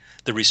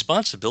The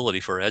responsibility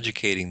for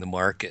educating the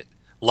market,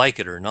 like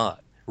it or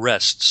not,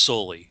 rests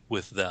solely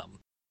with them.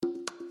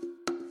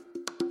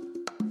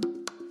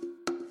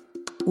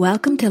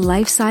 Welcome to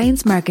Life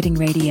Science Marketing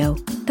Radio,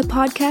 the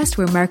podcast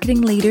where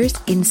marketing leaders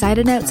inside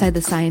and outside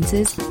the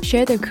sciences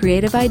share their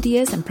creative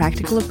ideas and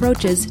practical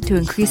approaches to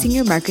increasing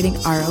your marketing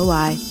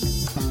ROI.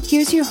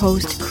 Here's your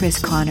host, Chris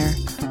Connor.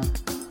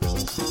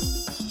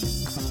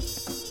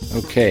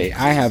 Okay,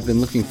 I have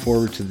been looking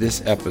forward to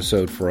this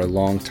episode for a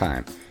long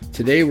time.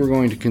 Today we're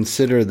going to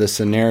consider the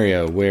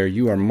scenario where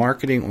you are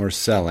marketing or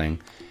selling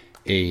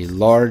a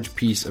large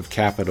piece of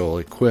capital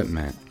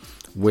equipment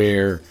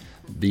where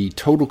the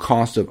total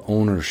cost of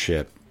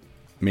ownership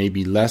may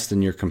be less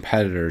than your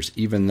competitors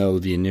even though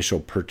the initial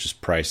purchase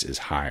price is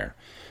higher.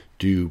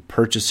 Do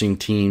purchasing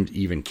teams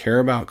even care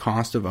about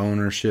cost of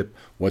ownership?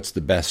 What's the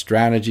best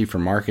strategy for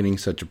marketing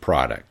such a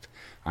product?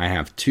 I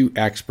have two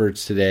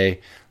experts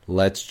today.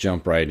 Let's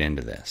jump right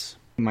into this.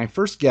 My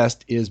first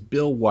guest is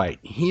Bill White.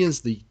 He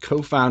is the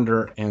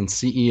co-founder and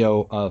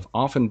CEO of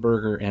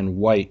Offenberger and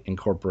White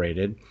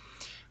Incorporated.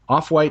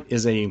 Off-White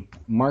is a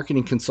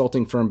marketing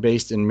consulting firm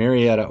based in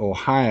Marietta,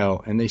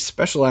 Ohio, and they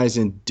specialize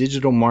in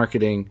digital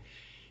marketing,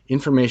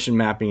 information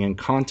mapping, and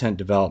content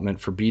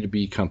development for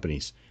B2B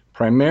companies,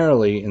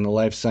 primarily in the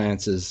life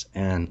sciences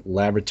and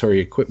laboratory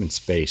equipment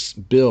space.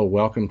 Bill,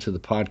 welcome to the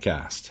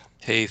podcast.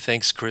 Hey,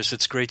 thanks, Chris.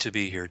 It's great to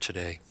be here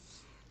today.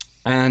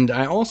 And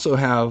I also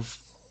have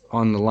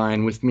on the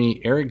line with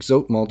me Eric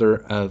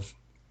Zoetmulder of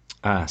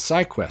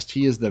SciQuest.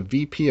 He is the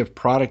VP of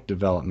Product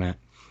Development.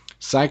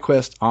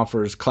 SciQuest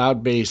offers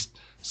cloud-based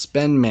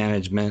spend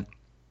management,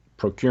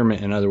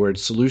 procurement, in other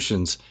words,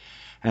 solutions.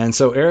 And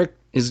so Eric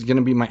is going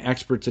to be my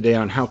expert today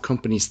on how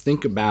companies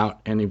think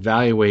about and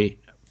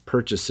evaluate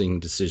purchasing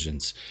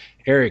decisions.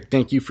 Eric,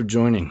 thank you for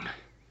joining.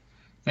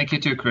 Thank you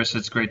too, Chris.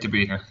 It's great to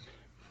be here.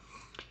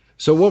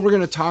 So what we're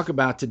going to talk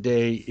about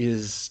today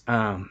is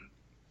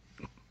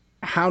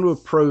how to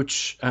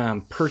approach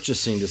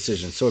purchasing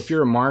decisions. So if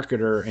you're a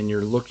marketer and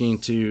you're looking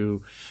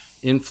to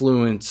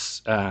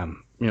influence a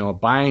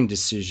buying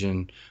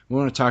decision, we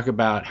want to talk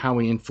about how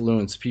we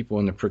influence people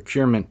in the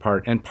procurement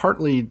part, and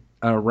partly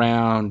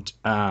around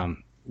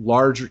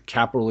larger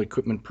capital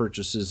equipment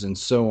purchases and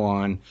so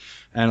on,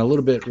 and a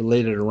little bit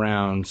related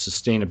around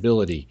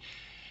sustainability.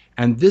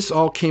 And this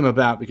all came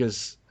about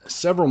because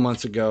several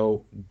months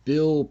ago,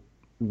 Bill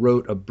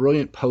wrote a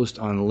brilliant post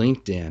on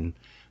LinkedIn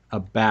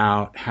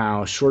about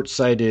how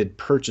short-sighted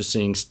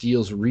purchasing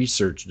steals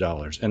research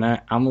dollars. And I'm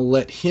going to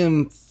let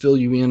him fill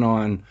you in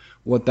on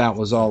what that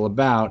was all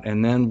about,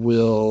 and then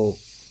we'll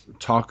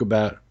talk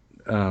about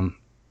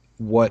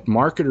what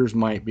marketers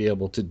might be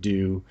able to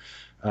do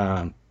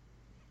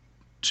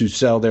to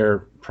sell their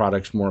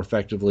products more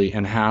effectively,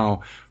 and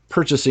how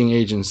purchasing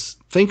agents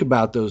think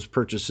about those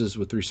purchases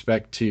with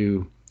respect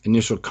to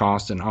initial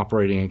cost and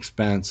operating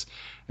expense.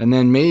 And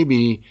then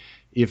maybe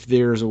if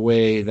there's a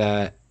way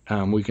that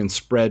we can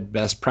spread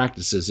best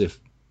practices, if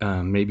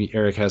maybe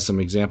Eric has some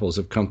examples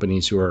of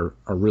companies who are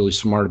really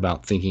smart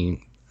about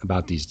thinking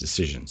about these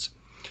decisions.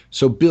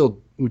 So Bill,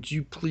 would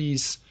you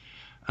please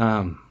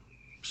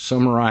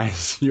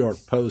summarize your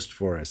post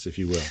for us, if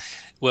you will?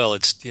 Well,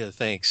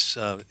 thanks.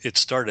 It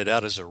started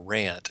out as a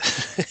rant.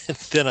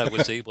 Then I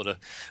was able to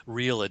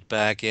reel it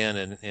back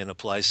in and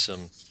apply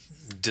some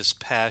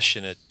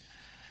dispassionate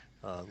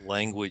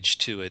language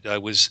to it. I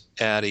was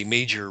at a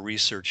major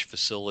research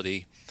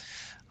facility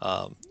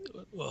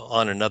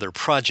on another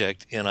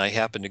project, and I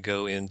happened to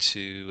go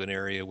into an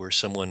area where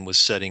someone was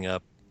setting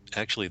up,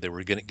 actually they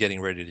were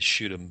getting ready to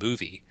shoot a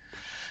movie,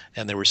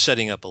 and they were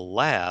setting up a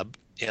lab,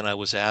 and I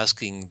was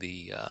asking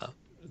the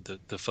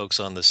folks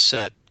on the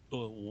set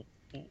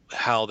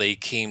how they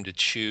came to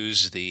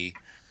choose the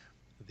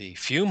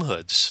fume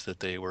hoods that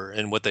they were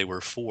and what they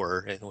were for,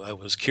 and I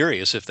was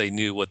curious if they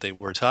knew what they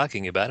were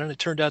talking about, and it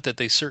turned out that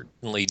they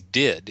certainly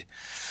did.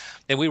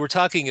 And we were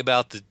talking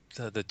about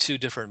the two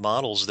different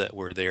models that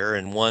were there,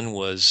 and one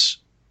was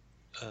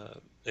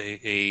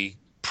a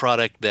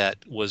product that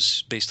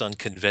was based on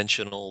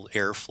conventional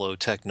airflow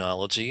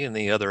technology, and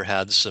the other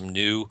had some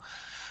new,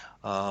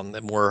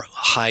 more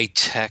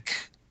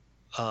high-tech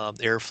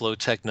airflow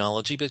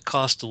technology, but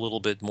cost a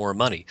little bit more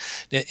money.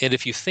 And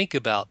if you think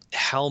about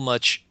how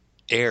much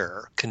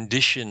air,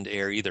 conditioned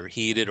air, either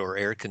heated or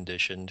air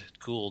conditioned,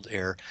 cooled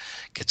air,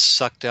 gets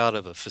sucked out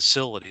of a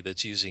facility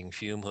that's using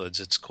fume hoods,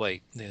 it's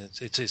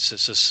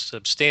a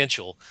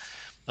substantial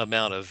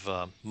amount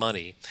of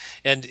money.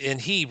 And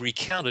he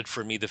recounted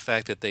for me the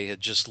fact that they had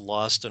just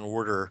lost an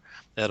order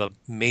at a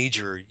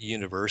major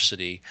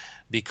university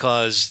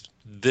because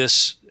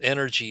this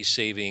energy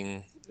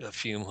saving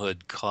fume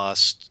hood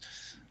cost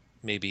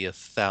maybe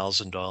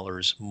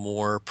 $1,000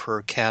 more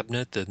per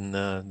cabinet than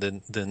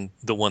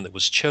the one that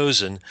was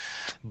chosen,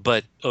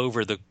 but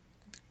over the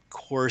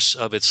course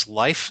of its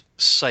life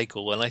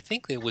cycle, and I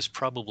think it was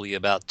probably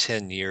about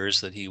 10 years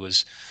that he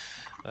was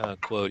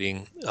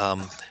quoting,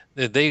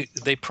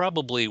 they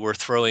probably were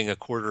throwing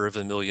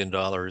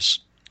 $250,000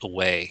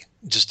 away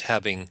just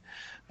having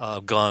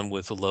gone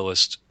with the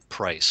lowest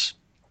price.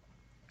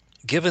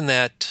 Given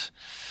that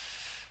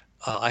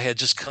I had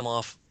just come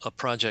off a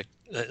project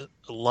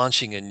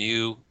launching a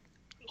new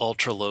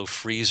ultra low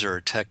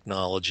freezer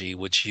technology,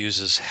 which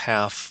uses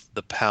half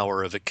the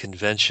power of a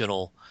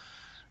conventional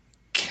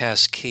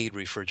cascade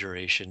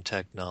refrigeration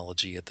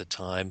technology at the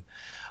time.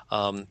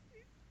 Um,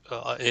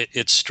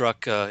 it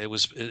struck. It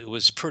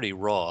was pretty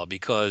raw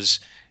because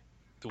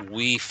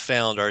we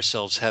found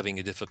ourselves having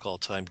a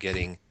difficult time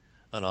getting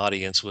an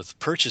audience with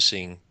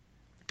purchasing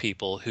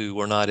people who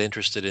were not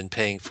interested in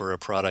paying for a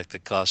product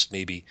that cost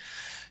maybe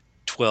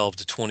 12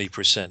 to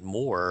 20%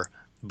 more,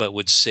 but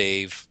would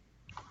save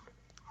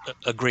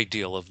a great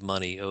deal of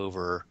money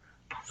over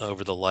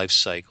the life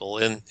cycle.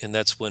 And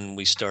that's when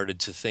we started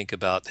to think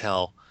about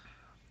how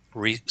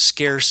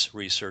scarce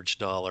research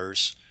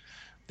dollars,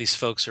 these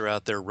folks are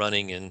out there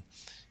running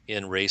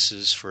in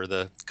races for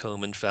the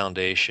Komen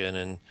Foundation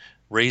and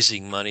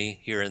raising money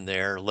here and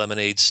there,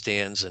 lemonade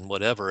stands and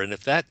whatever. And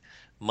if that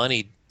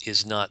money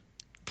is not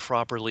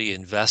properly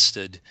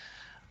invested,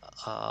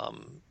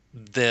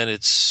 then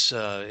it's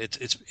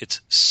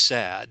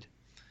sad.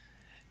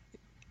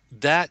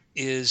 That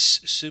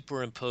is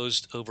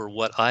superimposed over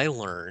what I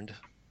learned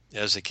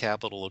as a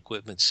capital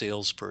equipment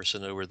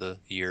salesperson over the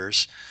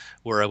years,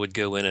 where I would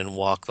go in and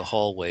walk the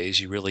hallways.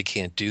 You really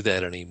can't do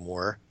that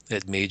anymore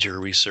at major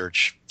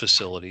research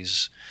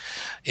facilities,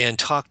 and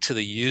talk to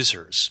the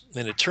users.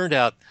 And it turned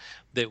out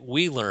that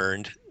we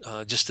learned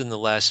just in the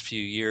last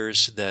few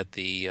years that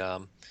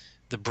the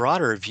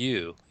broader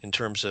view in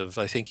terms of,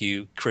 I think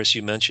Chris,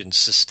 you mentioned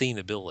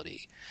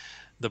sustainability.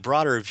 The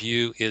broader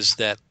view is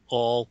that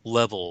all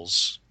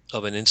levels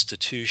of an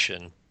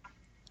institution,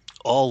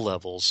 all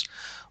levels,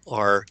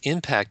 are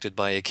impacted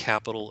by a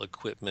capital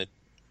equipment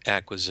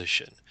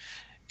acquisition.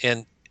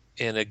 And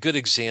and a good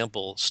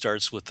example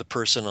starts with the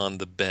person on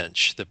the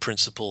bench, the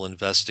principal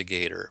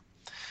investigator,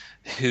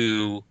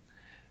 who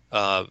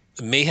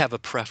may have a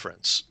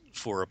preference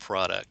for a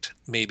product.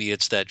 Maybe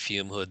it's that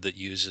fume hood that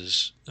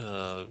uses,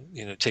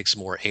 takes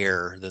more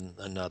air than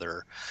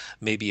another.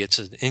 Maybe it's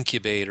an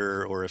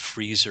incubator or a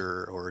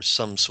freezer or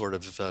some sort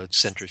of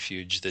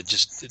centrifuge that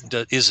just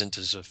isn't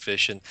as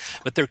efficient,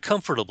 but they're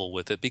comfortable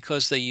with it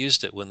because they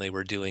used it when they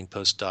were doing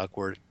postdoc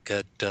work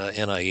at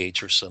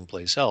NIH or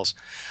someplace else.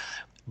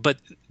 But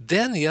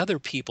then the other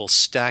people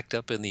stacked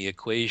up in the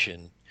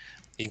equation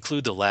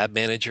include the lab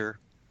manager,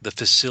 the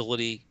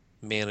facility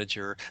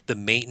manager, the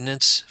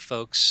maintenance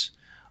folks,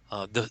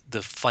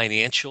 the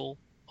financial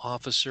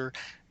officer.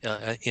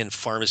 In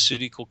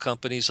pharmaceutical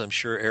companies, I'm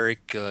sure,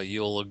 Eric,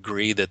 you'll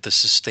agree that the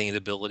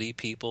sustainability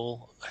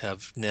people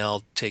have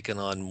now taken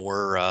on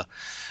more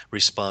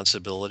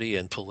responsibility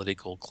and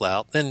political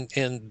clout. And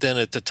then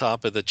at the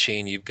top of the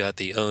chain, you've got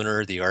the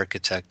owner, the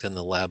architect, and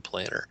the lab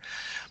planner.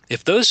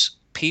 If those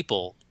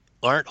people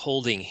aren't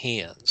holding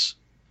hands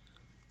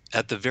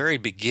at the very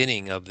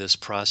beginning of this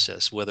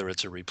process, whether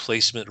it's a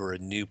replacement or a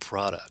new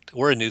product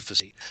or a new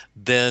facility,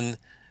 then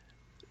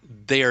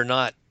they are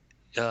not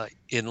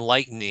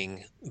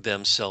enlightening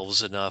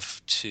themselves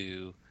enough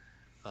to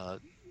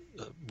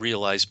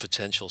realize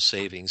potential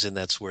savings, and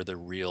that's where the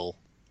real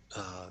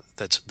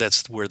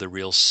that's where the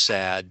real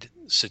sad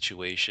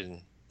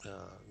situation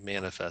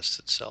manifests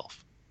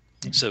itself.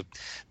 So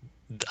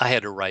I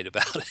had to write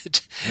about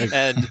it,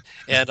 and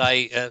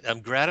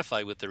I'm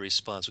gratified with the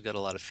response. We got a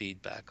lot of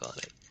feedback on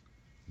it.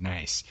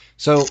 Nice.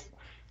 So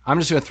I'm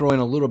just going to throw in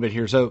a little bit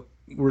here. So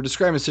we're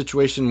describing a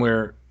situation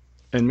where,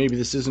 and maybe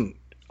this isn't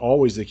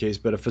always the case,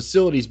 but a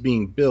facility is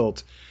being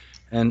built,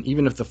 and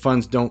even if the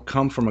funds don't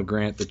come from a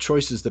grant, the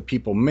choices that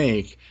people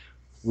make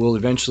will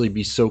eventually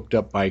be soaked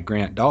up by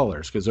grant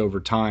dollars, because over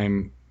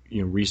time,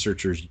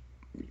 researchers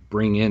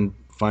bring in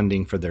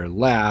funding for their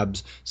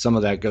labs. Some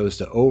of that goes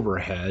to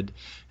overhead,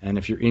 and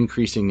if you're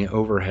increasing the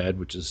overhead,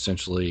 which is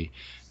essentially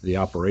the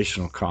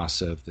operational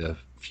costs of the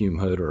fume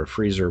hood or a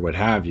freezer, what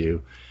have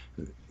you,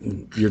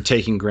 you're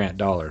taking grant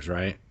dollars,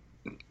 right?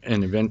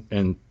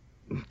 And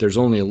there's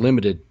only a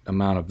limited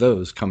amount of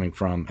those coming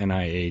from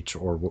NIH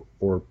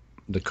or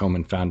the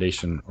Komen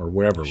Foundation or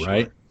wherever, Sure.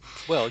 Right?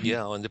 Well,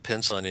 yeah, and it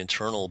depends on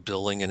internal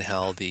billing and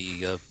how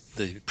the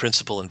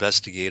principal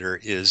investigator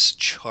is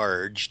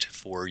charged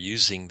for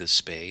using the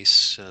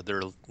space. There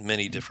are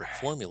many different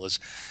formulas.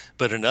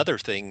 But another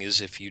thing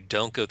is, if you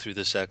don't go through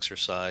this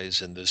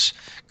exercise and this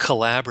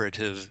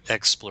collaborative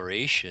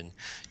exploration,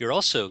 you're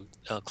also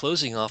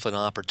closing off an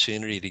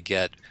opportunity to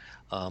get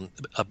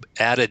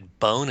added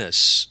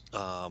bonus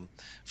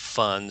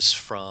funds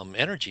from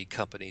energy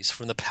companies,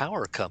 from the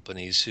power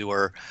companies, who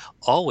are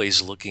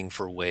always looking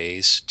for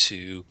ways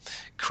to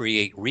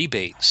create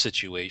rebate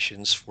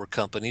situations for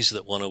companies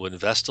that want to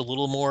invest a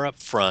little more up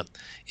front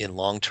in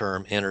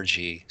long-term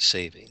energy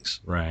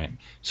savings. Right.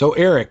 So,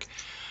 Eric,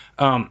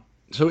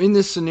 so in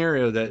this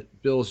scenario that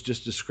Bill's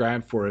just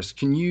described for us,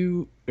 can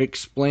you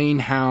explain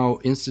how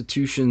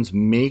institutions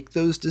make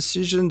those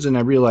decisions? And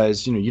I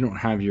realize, you don't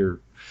have your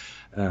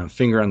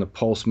finger on the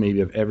pulse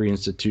maybe of every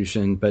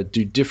institution, but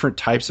do different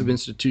types of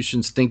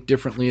institutions think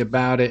differently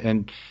about it?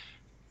 And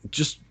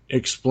just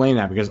explain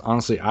that, because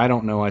honestly, I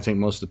don't know. I think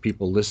most of the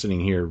people listening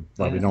here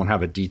probably don't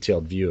have a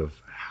detailed view of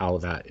how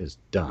that is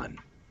done.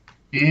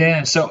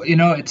 Yeah, so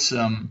it's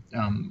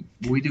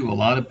we do a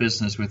lot of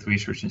business with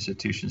research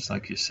institutions,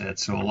 like you said.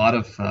 So a lot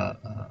of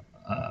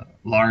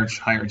large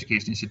higher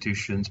education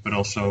institutions, but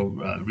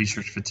also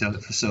research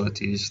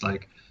facilities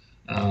like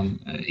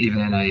even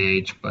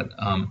NIH. But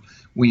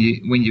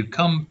when you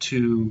come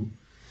to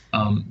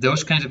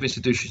those kinds of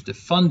institutions, the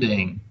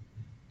funding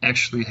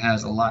actually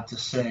has a lot to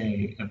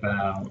say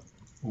about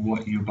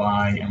what you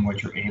buy and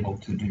what you're able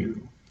to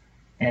do.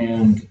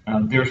 And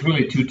there's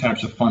really two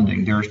types of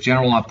funding. There's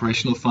general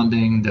operational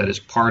funding that is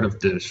part of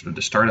the sort of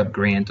the startup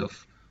grant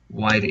of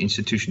why the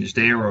institution is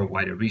there or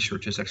why the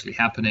research is actually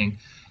happening.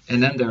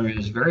 And then there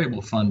is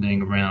variable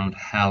funding around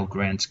how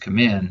grants come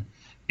in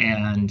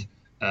and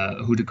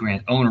who the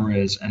grant owner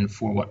is and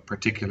for what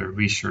particular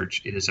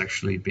research it is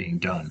actually being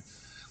done.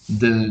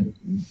 The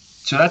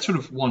So that's sort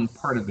of one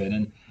part of it.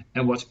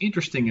 And what's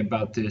interesting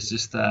about this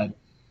is that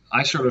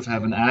I sort of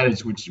have an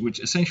adage which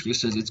essentially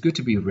says it's good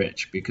to be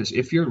rich, because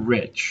if you're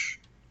rich,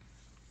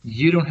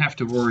 you don't have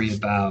to worry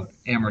about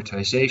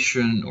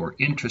amortization or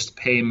interest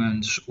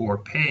payments or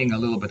paying a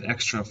little bit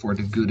extra for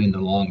the good in the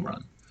long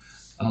run.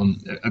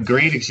 A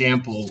great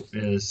example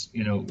is,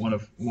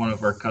 one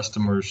of our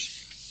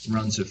customers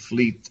runs a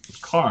fleet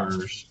of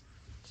cars,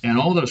 and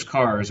all those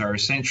cars are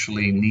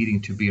essentially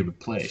needing to be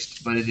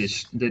replaced. But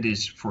that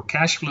is for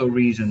cash flow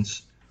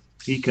reasons.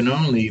 He can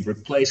only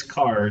replace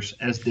cars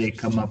as they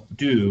come up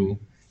due.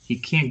 He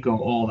can't go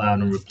all out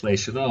and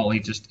replace it all. He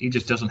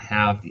just doesn't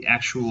have the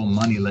actual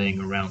money laying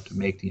around to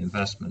make the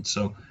investment.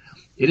 So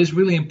it is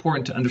really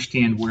important to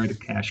understand where the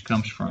cash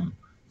comes from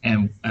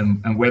and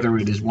whether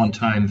it is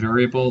one-time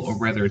variable or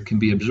whether it can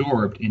be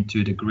absorbed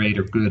into the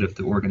greater good of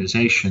the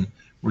organization,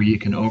 where you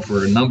can,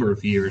 over a number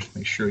of years,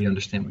 make sure you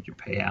understand what you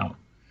pay out.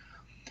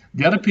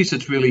 The other piece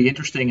that's really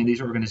interesting in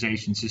these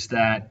organizations is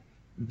that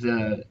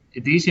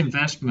these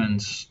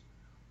investments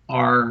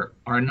are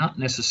not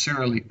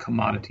necessarily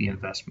commodity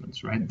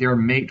investments, right? They're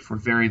made for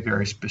very,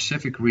 very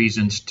specific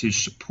reasons to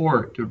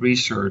support the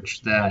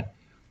research that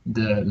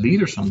the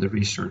leaders on the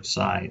research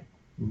side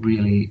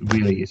really,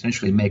 really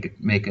essentially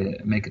make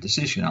a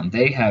decision on.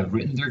 They have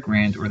written their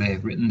grant or they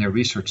have written their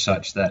research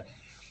such that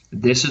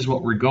this is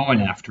what we're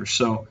going after.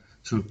 So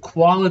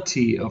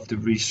quality of the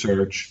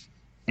research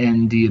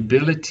and the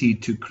ability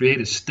to create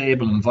a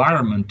stable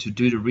environment to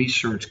do the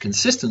research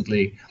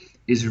consistently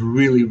is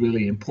really,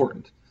 really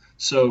important.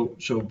 So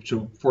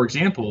for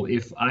example,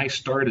 if I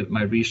started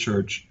my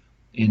research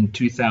in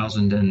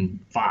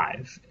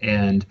 2005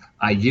 and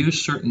I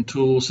use certain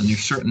tools and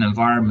use certain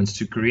environments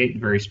to create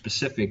very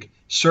specific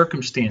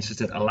circumstances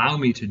that allow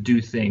me to do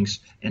things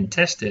and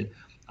test it,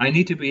 I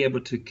need to be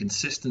able to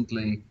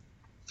consistently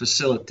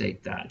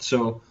facilitate that.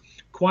 So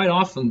quite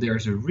often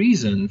there's a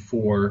reason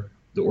for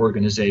the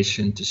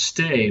organization to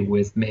stay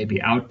with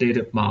maybe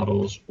outdated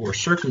models or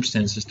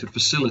circumstances to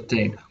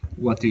facilitate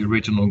what the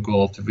original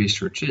goal of the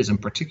research is.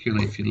 And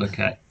particularly if you look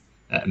at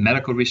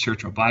medical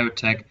research or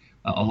biotech,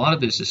 a lot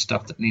of this is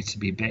stuff that needs to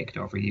be baked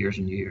over years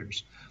and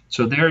years.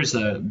 So there's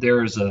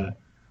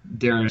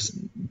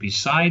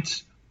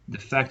besides the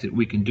fact that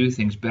we can do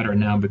things better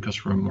now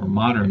because we're more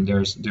modern,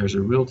 there's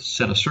a real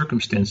set of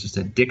circumstances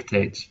that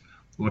dictates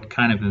what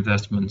kind of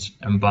investments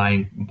and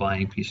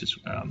buying pieces,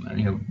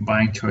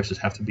 buying choices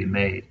have to be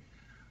made.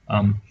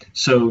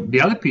 So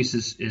the other piece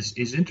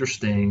is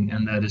interesting,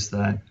 and that is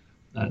that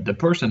the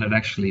person that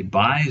actually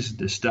buys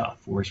the stuff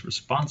or is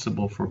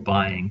responsible for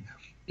buying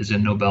is a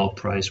Nobel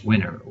Prize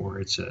winner, or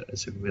it's a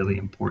really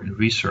important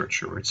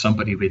researcher, or it's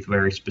somebody with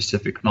very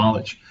specific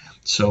knowledge.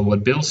 So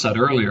what Bill said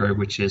earlier,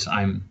 which is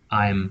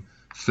I'm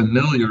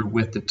familiar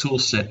with the tool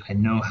set, I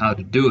know how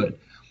to do it.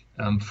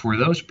 For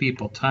those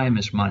people, time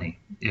is money.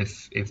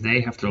 If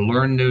they have to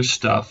learn new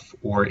stuff,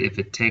 or if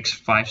it takes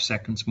 5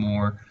 seconds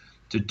more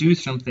to do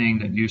something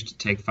that used to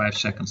take 5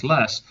 seconds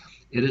less,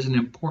 it is an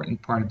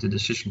important part of the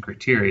decision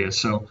criteria.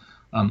 So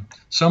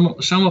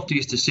some of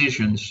these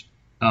decisions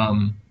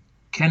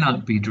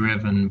cannot be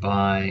driven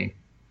by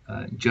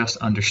just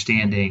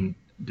understanding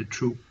the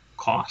true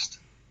cost,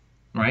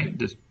 right?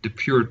 The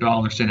pure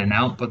dollars in and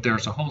out, but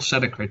there's a whole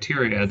set of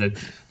criteria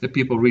that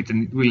people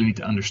really need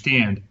to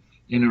understand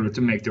in order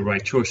to make the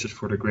right choices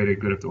for the greater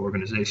good of the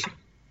organization.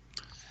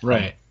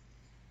 Right.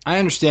 I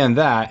understand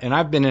that, and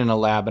I've been in a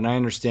lab, and I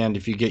understand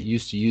if you get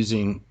used to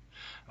using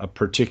a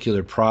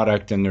particular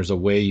product and there's a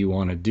way you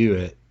want to do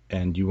it,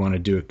 and you want to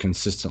do it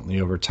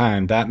consistently over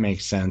time, that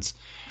makes sense.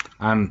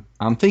 I'm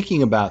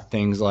thinking about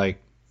things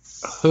like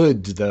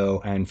hoods, though,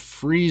 and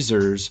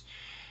freezers.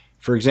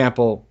 For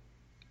example,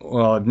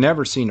 well, I've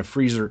never seen a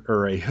freezer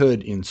or a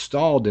hood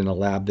installed in a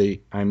lab.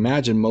 I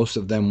imagine most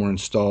of them were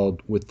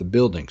installed with the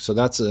building. So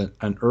that's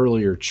an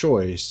earlier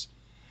choice.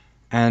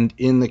 And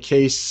in the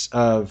case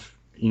of,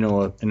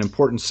 an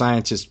important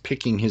scientist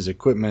picking his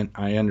equipment,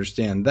 I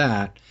understand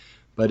that.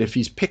 But if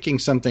he's picking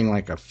something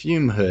like a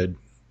fume hood,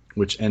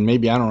 and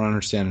maybe I don't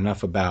understand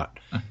enough about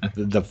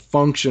the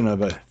function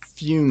of a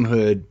fume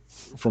hood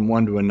from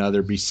one to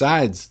another,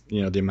 besides,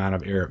 the amount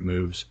of air it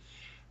moves,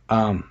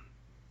 I'm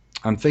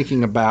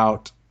thinking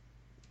about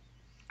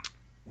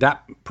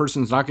that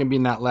person's not going to be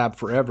in that lab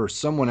forever.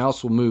 Someone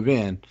else will move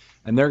in.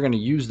 and they're going to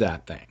use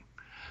that thing.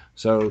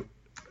 So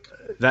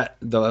that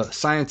the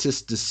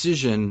scientist's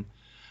decision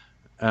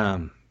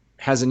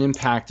has an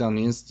impact on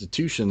the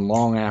institution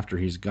long after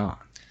he's gone.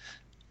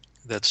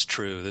 That's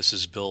true. This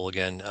is Bill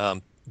again.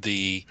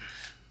 These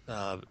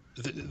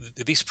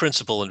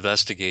principal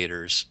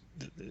investigators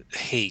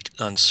hate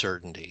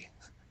uncertainty.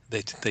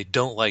 They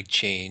don't like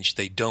change.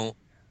 They don't,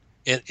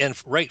 and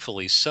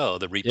rightfully so.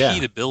 The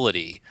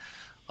repeatability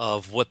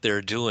of what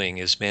they're doing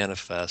is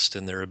manifest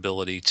in their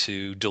ability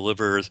to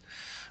deliver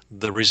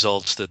the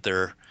results that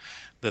they're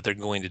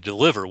going to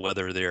deliver.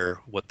 Whether they're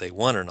what they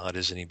want or not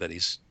is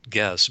anybody's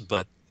guess,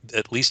 but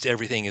at least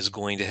everything is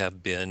going to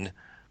have been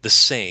the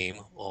same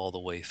all the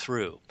way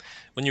through.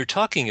 When you're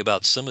talking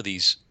about some of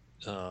these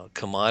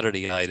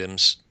commodity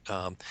items,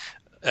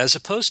 as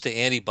opposed to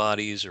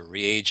antibodies or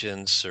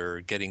reagents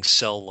or getting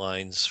cell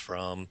lines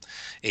from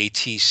a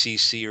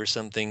TCC or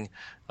something,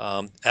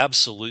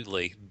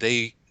 absolutely,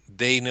 they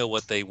know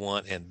what they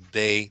want and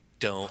they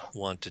don't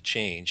want to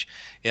change.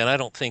 And I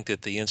don't think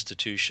that the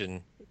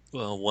institution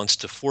wants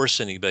to force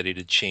anybody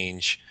to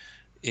change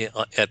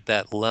at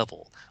that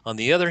level. On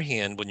the other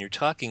hand, when you're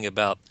talking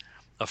about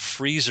a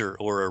freezer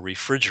or a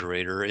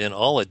refrigerator, and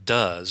all it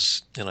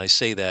does, and I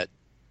say that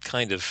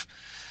kind of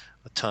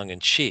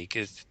tongue-in-cheek,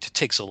 it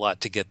takes a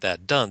lot to get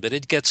that done, but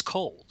it gets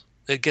cold.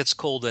 It gets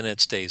cold and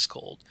it stays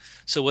cold.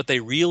 So what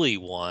they really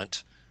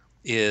want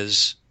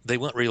is they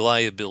want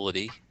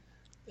reliability,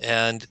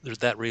 and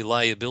that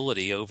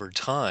reliability over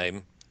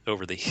time,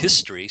 over the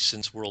history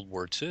since World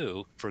War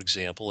II, for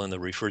example, in the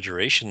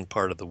refrigeration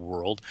part of the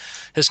world,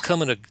 has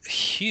come at a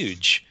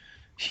huge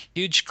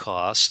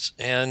cost,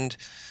 and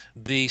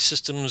the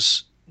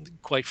systems,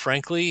 quite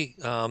frankly,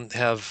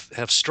 have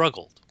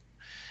struggled.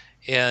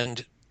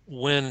 And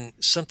when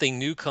something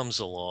new comes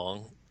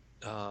along,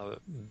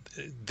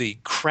 the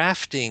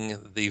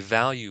crafting the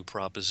value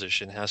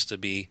proposition has to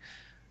be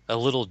a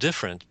little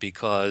different,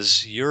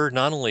 because you're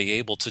not only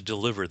able to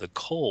deliver the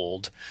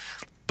cold,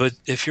 but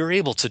if you're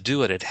able to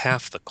do it at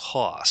half the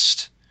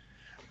cost,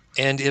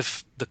 and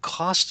if the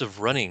cost of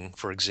running,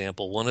 for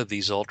example, one of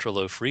these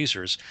ultra-low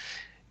freezers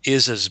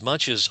is as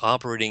much as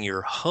operating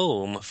your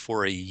home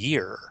for a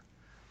year,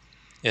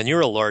 and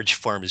you're a large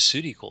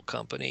pharmaceutical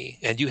company,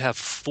 and you have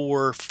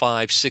 4,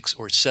 5, 6,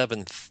 or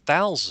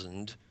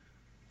 7,000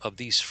 of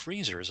these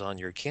freezers on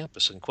your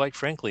campus, and quite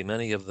frankly,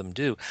 many of them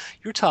do,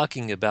 you're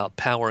talking about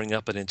powering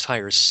up an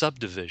entire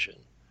subdivision.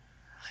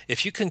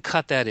 If you can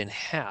cut that in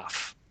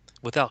half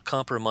without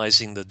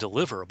compromising the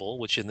deliverable,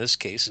 which in this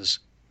case is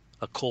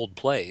a cold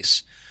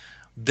place,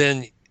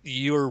 then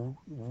you're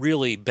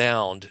really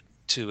bound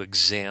to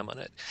examine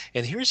it.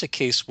 And here's a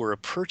case where a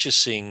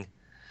purchasing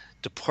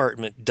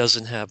department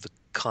doesn't have the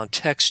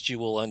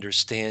contextual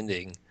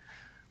understanding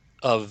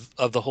of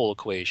the whole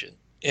equation,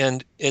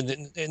 and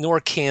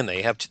nor can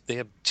they have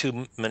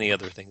too many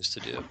other things to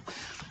do.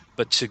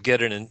 But to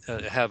get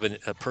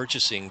a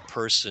purchasing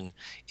person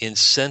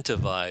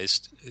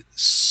incentivized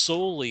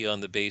solely on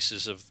the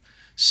basis of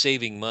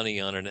saving money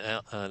on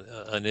an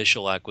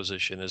initial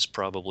acquisition is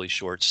probably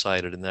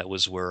short-sighted, and that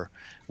was where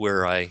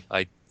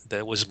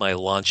that was my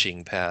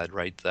launching pad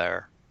right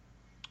there.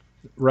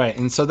 Right,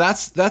 and so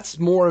that's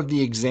more of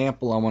the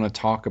example I want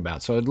to talk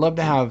about. So I'd love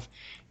to have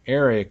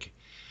Eric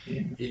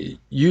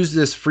use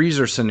this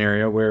freezer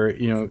scenario where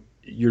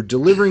you're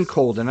delivering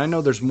cold, and I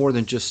know there's more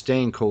than just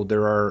staying cold.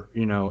 There are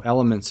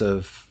elements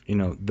of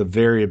the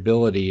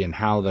variability and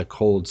how the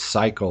cold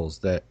cycles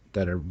that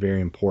are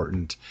very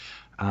important.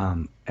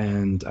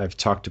 And I've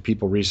talked to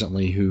people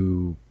recently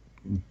who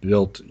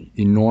built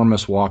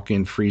enormous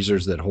walk-in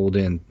freezers that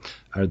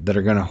that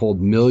are going to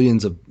hold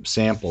millions of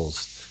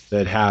samples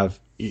that have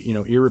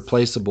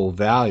irreplaceable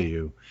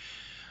value.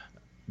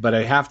 But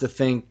I have to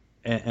think,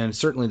 and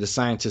certainly the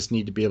scientists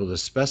need to be able to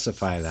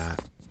specify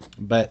that,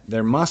 but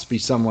there must be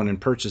someone in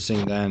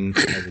purchasing then,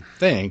 I would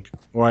think,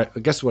 or I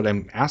guess what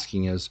I'm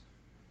asking is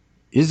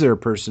there a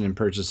person in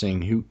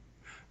purchasing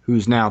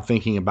who's now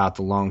thinking about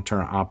the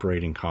long-term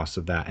operating costs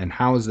of that, and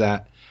how is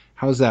that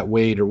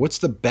weighed, or what's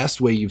the best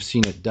way you've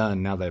seen it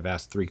done? Now that I've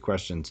asked 3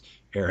 questions,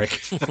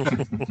 Eric.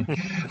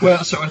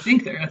 Well, so I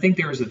think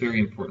there is a very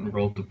important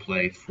role to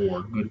play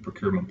for good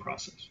procurement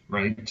process,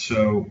 right?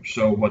 So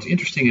what's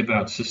interesting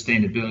about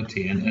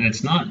sustainability, and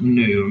it's not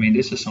new. I mean,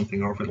 this is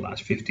something over the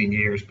last 15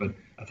 years, but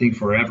I think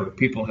forever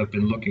people have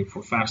been looking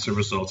for faster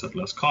results at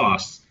less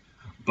costs.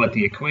 But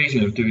the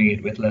equation of doing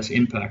it with less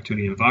impact to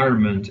the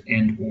environment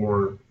and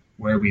or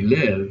where we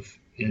live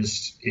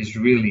is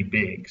really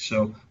big.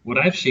 So what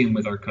I've seen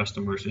with our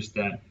customers is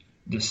that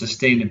the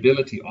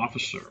sustainability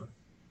officer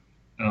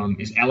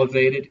is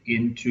elevated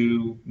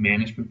into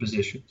management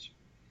positions.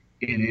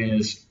 It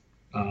is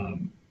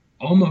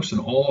almost in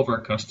all of our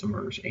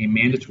customers a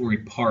mandatory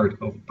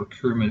part of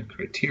procurement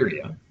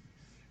criteria.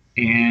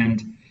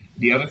 And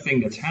the other thing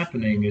that's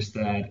happening is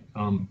that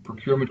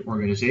procurement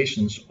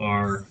organizations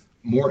are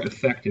more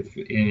effective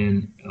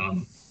in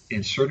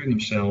inserting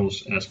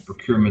themselves as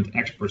procurement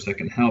experts that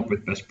can help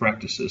with best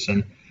practices.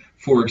 And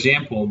for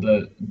example,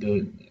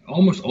 the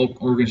almost all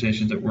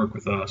organizations that work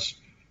with us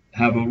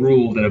have a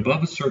rule that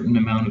above a certain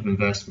amount of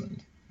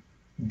investment,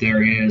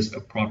 there is a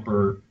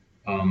proper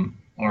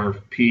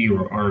RFP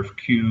or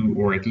RFQ,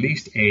 or at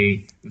least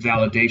a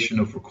validation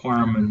of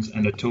requirements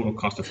and a total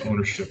cost of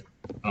ownership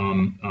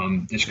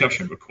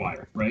discussion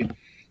required, right?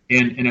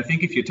 And I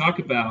think if you talk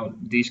about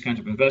these kinds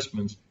of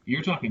investments,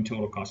 you're talking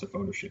total cost of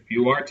ownership.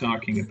 You are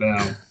talking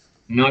about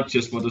not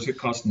just what does it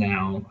cost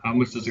now, how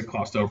much does it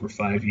cost over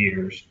 5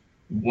 years,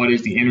 what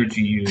is the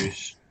energy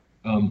use,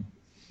 um,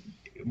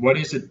 what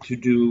is it to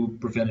do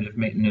preventative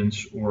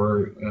maintenance,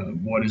 or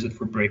what is it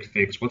for break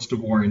fix? What's the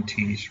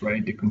warranties,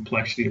 right? The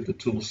complexity of the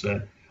tool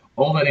set,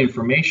 all that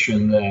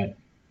information that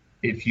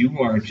if you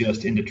are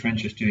just in the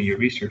trenches doing your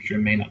research, you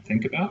may not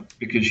think about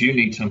because you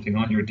need something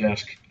on your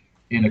desk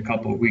in a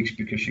couple of weeks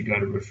because you got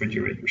to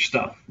refrigerate your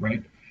stuff,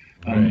 right?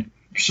 Right.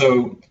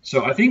 So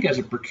I think as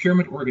a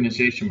procurement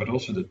organization, but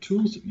also the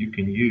tools that you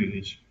can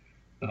use,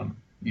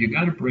 you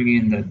got to bring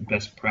in that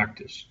best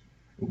practice.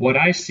 What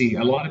I see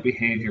a lot of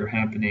behavior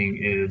happening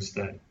is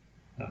that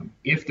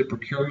if the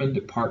procurement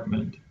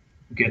department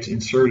gets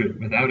inserted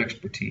without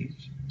expertise,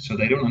 so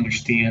they don't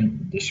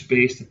understand the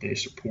space that they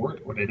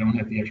support, or they don't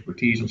have the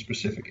expertise on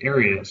specific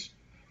areas,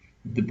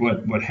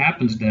 what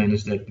happens then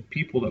is that the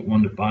people that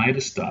want to buy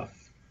the stuff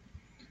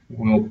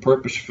will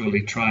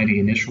purposefully try the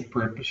initial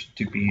purpose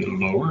to be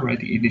lower, right?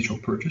 The initial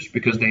purchase,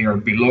 because they are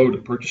below the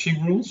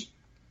purchasing rules,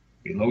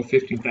 below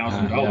 $15,000.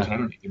 Yeah.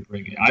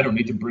 I don't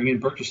need to bring in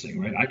purchasing,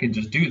 right? I can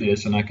just do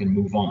this and I can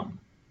move on.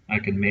 I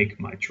can make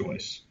my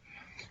choice.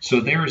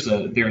 So there's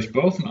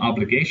both an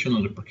obligation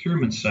on the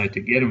procurement side to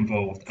get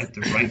involved at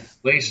the right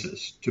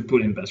places to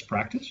put in best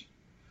practice,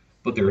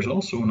 but there is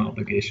also an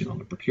obligation on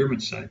the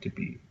procurement side to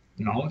be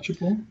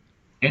knowledgeable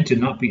and to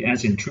not be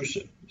as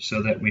intrusive,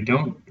 so that we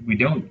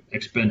don't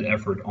expend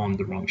effort on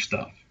the wrong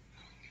stuff.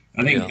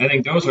 I Yeah. think I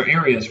think those are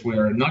areas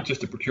where not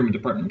just the procurement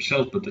department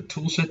themselves, but the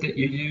tool set that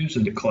you use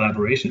and the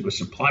collaboration with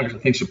suppliers. I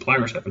think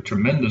suppliers have a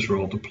tremendous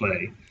role to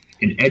play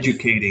in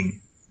educating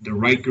the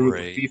right group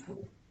of Right.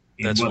 people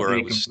in That's what where I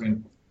they can was.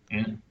 bring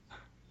in.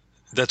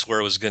 That's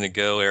where I was going to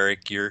go,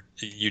 Eric.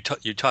 You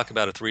talk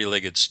about a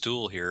three-legged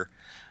stool here.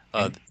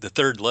 Okay. The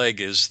third leg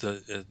is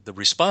the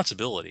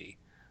responsibility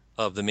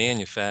of the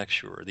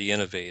manufacturer, the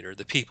innovator,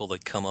 the people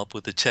that come up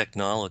with the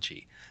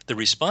technology. The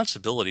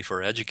responsibility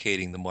for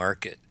educating the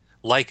market,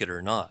 like it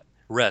or not,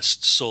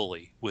 rests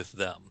solely with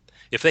them.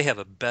 If they have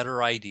a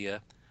better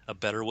idea, a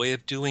better way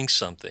of doing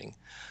something,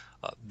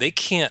 they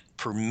can't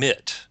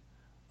permit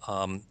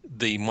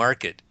the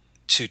market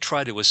to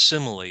try to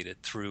assimilate it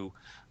through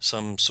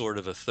some sort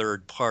of a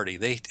third party.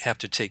 They have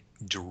to take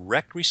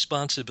direct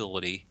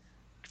responsibility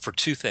for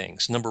two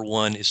things. Number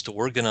one is to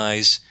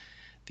organize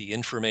the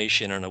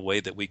information in a way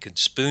that we can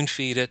spoon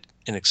feed it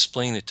and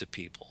explain it to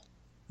people.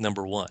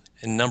 Number one.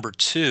 And number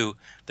two,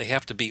 they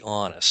have to be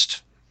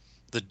honest.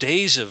 The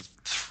days of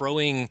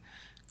throwing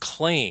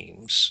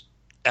claims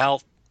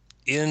out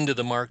into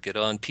the market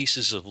on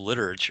pieces of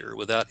literature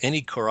without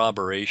any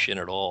corroboration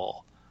at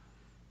all,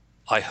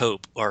 I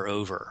hope, are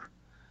over.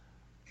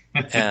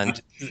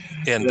 And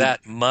and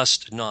That- that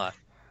must not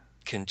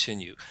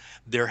continue.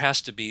 There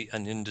has to be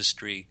an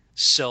industry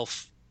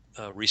self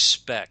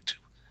respect,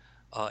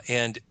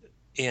 and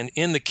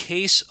in the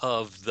case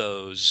of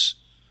those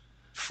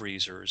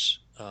freezers,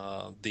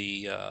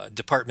 the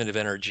Department of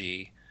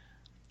Energy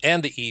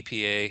and the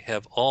EPA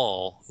have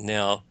all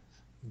now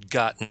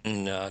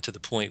gotten to the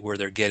point where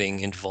they're getting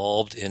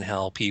involved in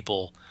how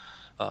people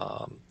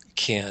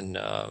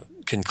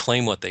can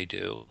claim what they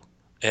do,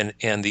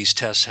 and these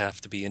tests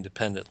have to be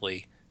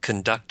independently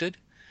conducted,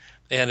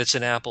 and it's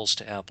an apples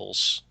to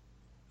apples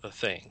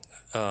thing.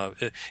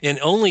 And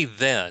only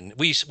then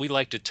we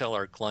like to tell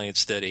our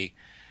clients that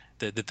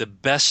the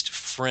best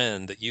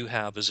friend that you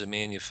have as a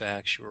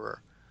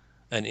manufacturer,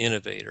 an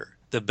innovator,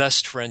 the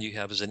best friend you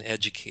have is an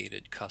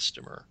educated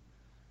customer.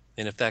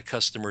 And if that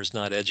customer is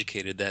not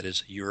educated, that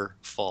is your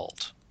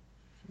fault.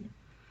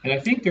 And I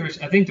think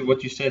that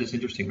what you said is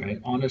interesting, right?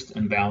 Honest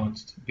and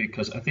balanced,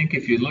 because I think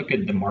if you look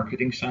at the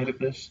marketing side of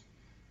this,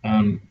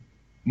 um,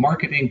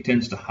 marketing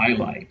tends to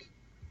highlight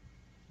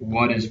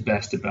what is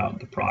best about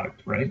the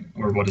product, right?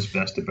 Or what is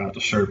best about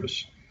the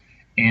service.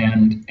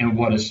 And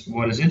what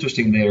is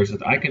interesting there is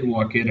that I can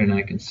walk in and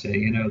I can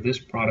say, this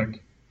product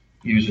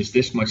uses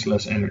this much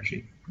less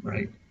energy,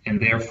 right? And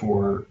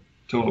therefore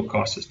total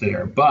cost is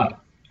there. But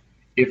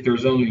if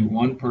there's only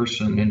one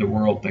person in the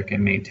world that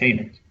can maintain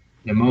it,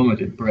 the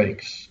moment it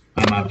breaks,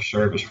 I'm out of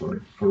service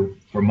for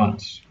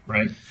months,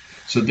 right?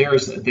 So there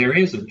is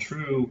a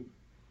true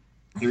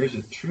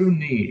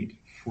need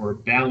for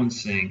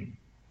balancing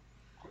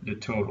the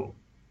total.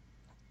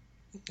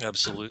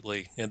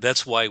 Absolutely, and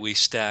that's why we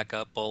stack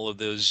up all of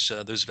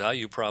those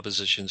value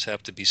propositions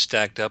have to be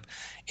stacked up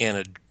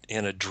and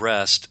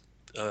addressed,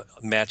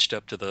 matched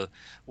up to the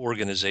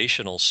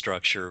organizational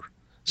structure.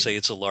 Say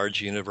it's a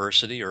large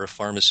university or a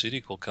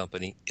pharmaceutical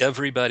company.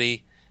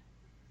 Everybody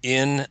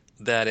in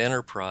that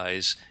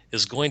enterprise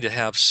is going to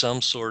have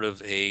some sort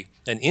of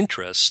an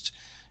interest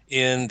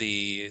in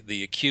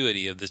the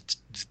acuity of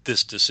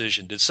this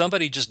decision? Did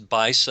somebody just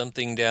buy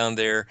something down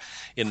there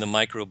in the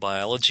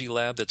microbiology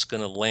lab that's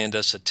going to land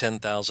us a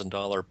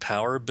 $10,000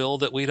 power bill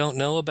that we don't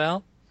know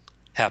about? Right.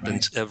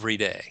 Happens every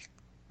day.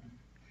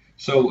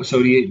 So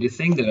the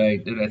thing that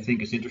I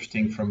think is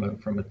interesting from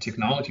a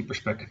technology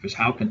perspective is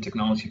how can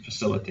technology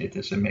facilitate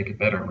this and make it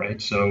better, right?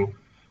 So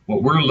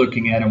what we're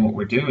looking at and what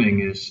we're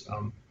doing is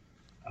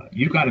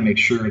you got to make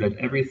sure that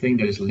everything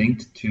that is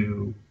linked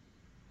to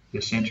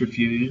the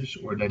centrifuge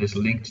or that is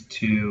linked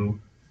to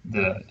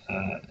the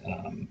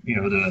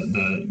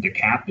the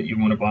cap that you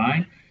want to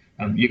buy,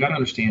 you got to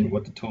understand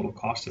what the total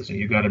cost is, and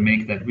you got to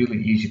make that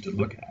really easy to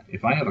look at.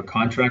 If I have a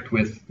contract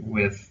with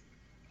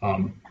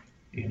um,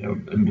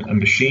 a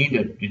machine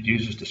that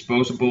uses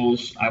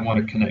disposables, I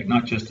want to connect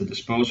not just the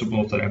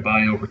disposables that I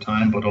buy over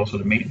time, but also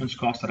the maintenance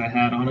cost that I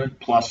had on it,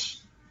 plus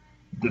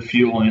the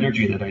fuel and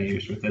energy that I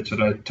use with it, so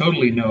that I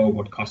totally know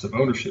what cost of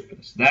ownership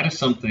is. That is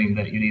something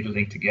that you need to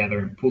link together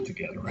and pull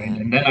together, right? Mhm.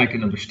 And then I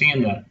can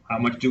understand that. How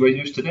much do I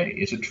use today?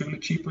 Is it truly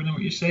cheaper than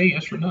what you say?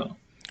 Yes or no?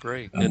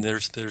 Great. And Um,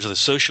 there's a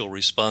social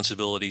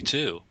responsibility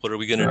too. What are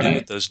we going to do with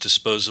right. those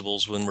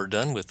disposables when we're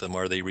done with them?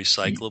 Are they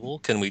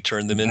recyclable? Can we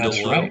turn them into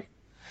That's oil? right.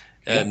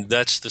 Yep. And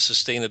that's the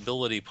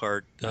sustainability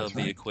part That's of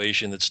the right.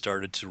 equation that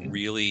started to Yeah.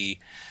 really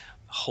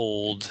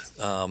hold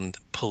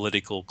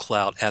political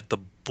clout at the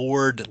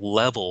board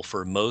level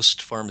for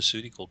most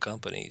pharmaceutical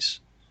companies.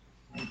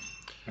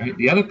 Right.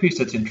 The other piece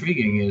that's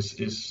intriguing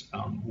is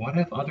what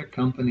have other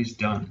companies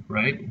done,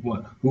 right?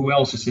 Who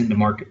else is in the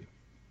market?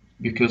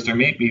 Because there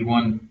may be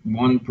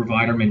one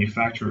provider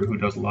manufacturer who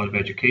does a lot of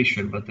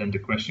education, but then the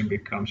question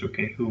becomes,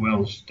 okay, who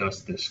else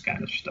does this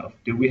kind of stuff?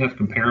 Do we have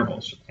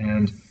comparables?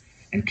 And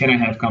can I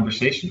have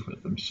conversations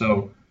with them?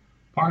 So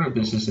part of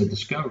this is a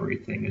discovery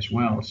thing as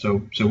well.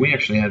 So we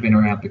actually have in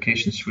our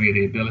application suite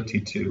the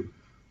ability to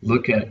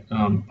look at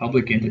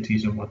public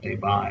entities and what they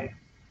buy,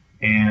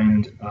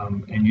 and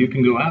you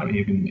can go out and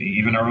you can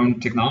even our own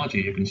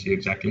technology. You can see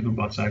exactly who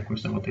bought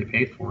SideQuest and what they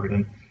paid for it,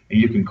 and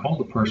you can call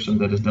the person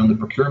that has done the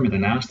procurement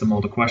and ask them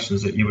all the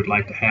questions that you would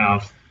like to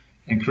have,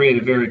 and create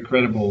a very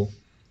credible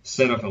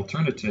set of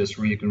alternatives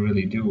where you can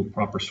really do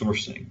proper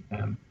sourcing.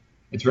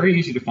 It's very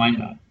easy to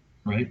find that,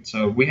 right?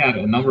 So we had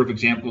a number of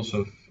examples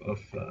of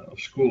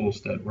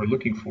schools that were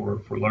looking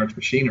for large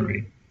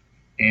machinery,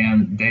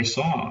 and they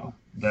saw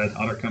that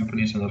other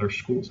companies and other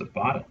schools had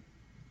bought it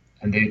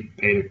and they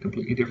paid a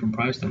completely different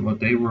price than what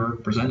they were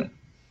presented.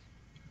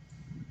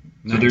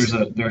 So Nice.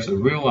 there's a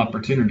real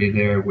opportunity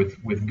there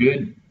with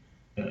good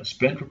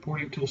spend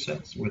reporting tool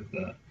sets, with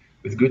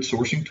good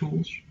sourcing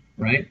tools,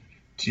 right,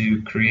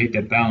 to create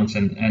that balance.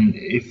 And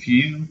if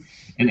you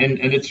and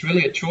it's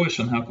really a choice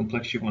on how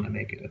complex you want to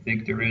make it. I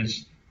think there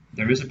is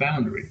a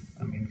boundary.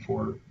 I mean,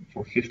 for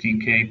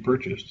 15K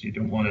purchased, you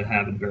don't want to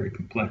have it very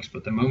complex.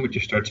 But the moment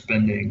you start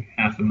spending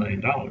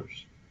 $500,000,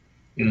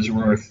 it is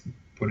worth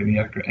putting the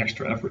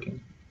extra effort in.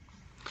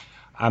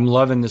 I'm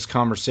loving this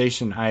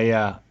conversation.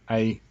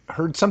 I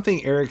heard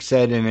something Eric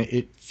said, and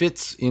it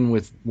fits in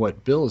with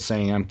what Bill is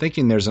saying. I'm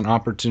thinking there's an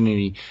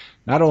opportunity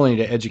not only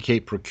to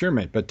educate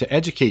procurement, but to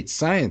educate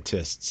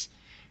scientists,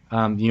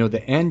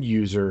 the end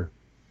user,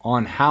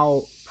 on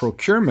how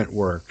procurement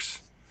works,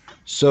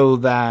 so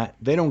that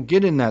they don't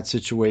get in that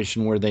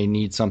situation where they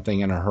need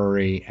something in a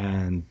hurry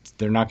and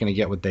they're not going to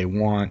get what they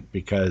want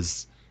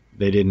because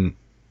they didn't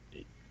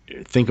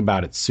think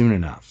about it soon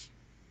enough.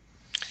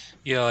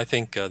 Yeah, I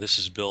think this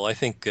is Bill. I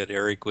think that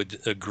Eric would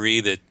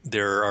agree that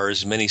there are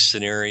as many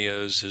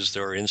scenarios as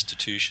there are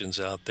institutions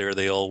out there.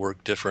 They all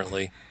work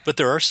differently, but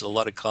there are a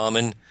lot of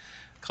common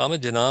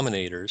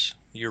denominators.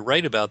 You're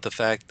right about the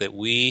fact that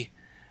we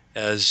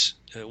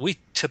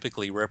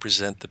typically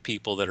represent the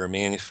people that are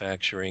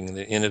manufacturing,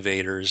 the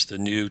innovators, the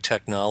new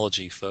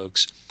technology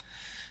folks,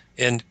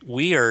 and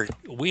we are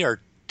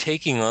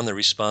taking on the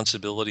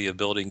responsibility of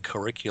building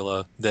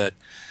curricula that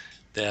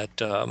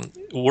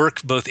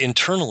work both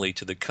internally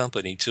to the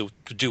company to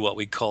do what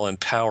we call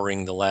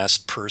empowering the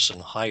last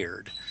person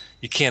hired.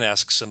 You can't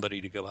ask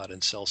somebody to go out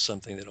and sell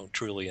something they don't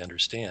truly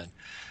understand,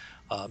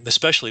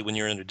 especially when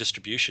you're in a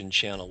distribution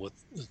channel with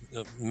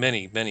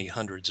many, many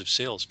hundreds of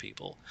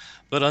salespeople.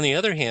 But on the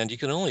other hand, you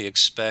can only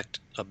expect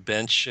a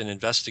bench, an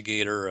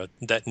investigator,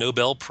 that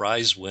Nobel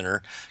Prize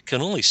winner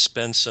can only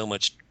spend so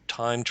much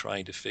time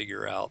trying to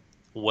figure out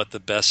what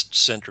the best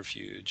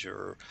centrifuge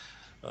or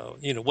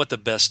what the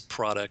best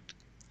product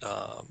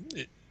uh,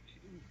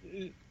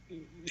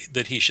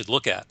 that he should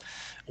look at,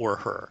 or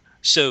her.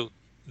 So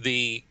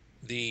the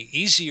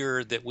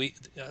easier that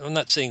I'm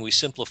not saying we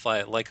simplify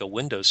it like a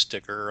window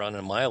sticker on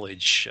a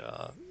mileage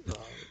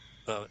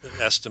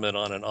estimate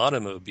on an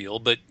automobile,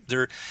 but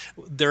there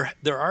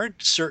are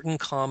certain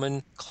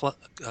common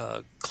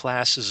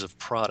classes of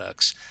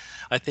products,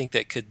 I think,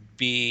 that could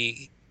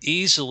be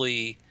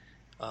easily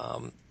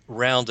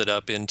rounded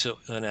up into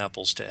an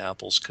apples to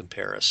apples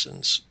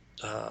comparisons.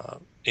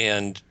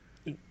 And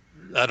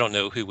I don't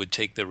know who would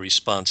take the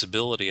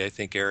responsibility. I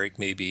think Eric,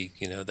 maybe,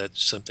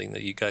 that's something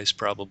that you guys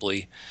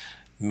probably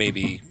may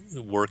be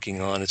working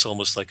on. It's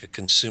almost like a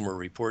consumer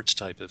reports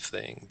type of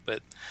thing.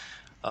 But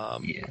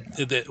Yeah.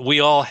 That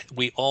we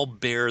all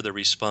bear the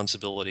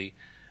responsibility.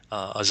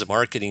 As a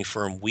marketing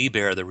firm, we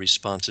bear the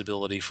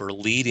responsibility for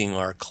leading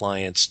our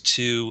clients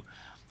to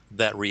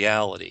that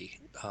reality.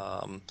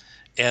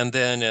 And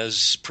then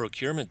as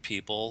procurement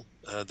people,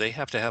 they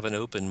have to have an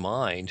open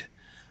mind,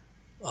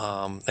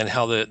 and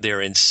how they're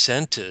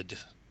incented,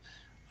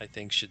 I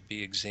think, should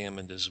be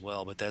examined as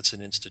well. But that's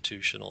an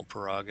institutional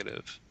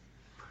prerogative.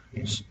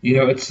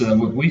 Yeah. It's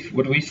what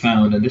we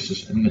found, and this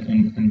is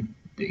and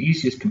the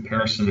easiest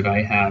comparison that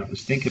I have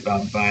is think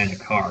about buying a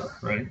car,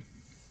 right?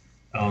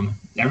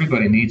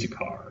 Everybody needs a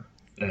car.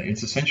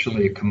 It's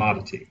essentially a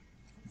commodity,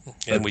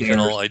 And but we can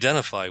all there's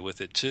identify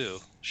with it too.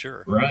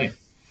 Sure. right.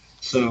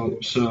 So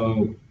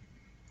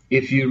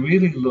if you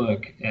really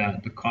look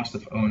at the cost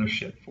of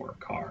ownership for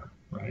a car,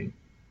 right?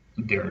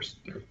 There's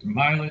the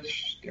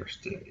mileage, there's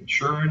the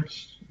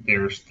insurance,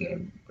 there's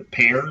the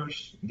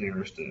repairs,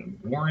 there's the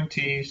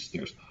warranties,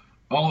 there's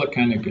all that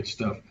kind of good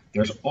stuff.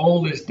 There's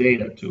all this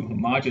data to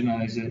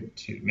homogenize it,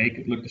 to make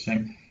it look the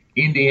same.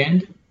 In the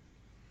end,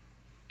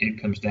 it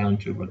comes down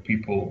to what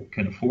people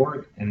can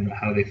afford and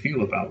how they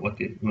feel about what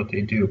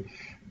they do.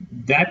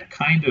 That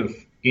kind of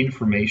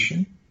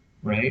information,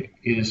 right,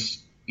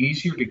 is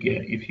easier to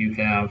get if you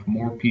have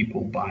more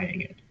people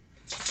buying it.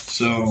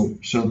 So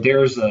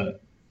there's a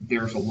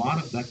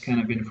lot of that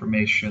kind of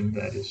information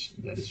that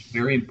is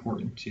very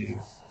important to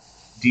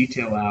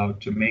detail out,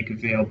 to make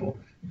available.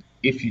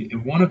 If you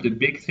One of the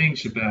big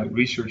things about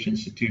research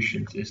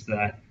institutions is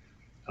that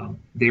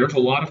there's a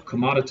lot of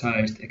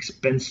commoditized,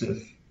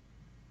 expensive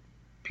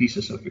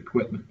pieces of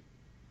equipment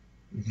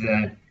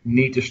that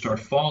need to start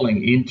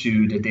falling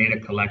into the data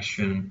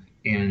collection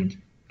and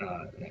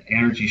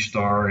Energy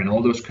Star and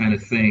all those kind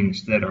of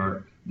things that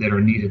are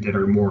needed, that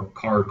are more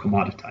car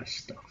commoditized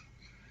stuff.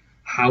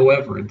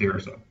 However,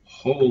 there's a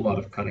whole lot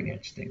of cutting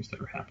edge things that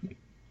are happening.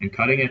 And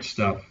cutting edge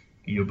stuff,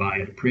 you buy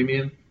at a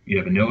premium. You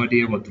have no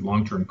idea what the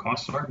long term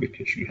costs are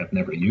because you have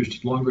never used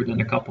it longer than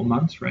a couple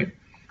months, right?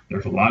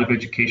 There's a lot of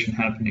education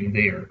happening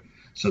there.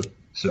 So,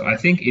 so I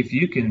think if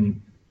you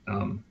can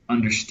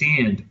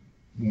understand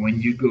when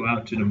you go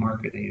out to the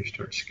market and you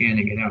start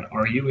scanning it out,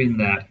 are you in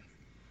that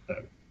uh,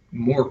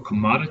 more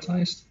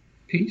commoditized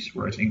piece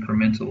where it's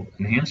incremental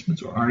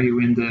enhancements, or are you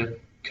in the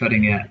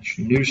cutting edge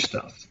new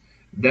stuff?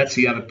 That's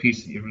the other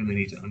piece that you really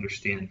need to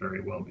understand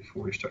very well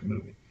before you start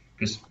moving,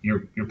 because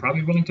you're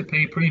probably willing to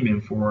pay a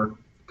premium for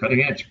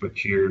cutting edge,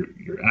 but you're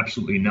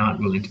absolutely not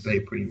willing to pay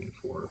a premium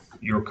for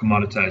your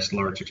commoditized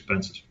large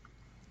expenses.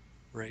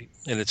 Right.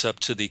 And it's up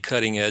to the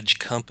cutting edge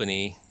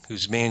company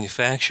who's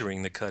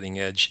manufacturing the cutting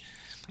edge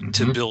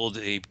to Hmm. build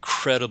a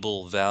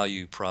credible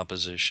value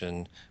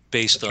proposition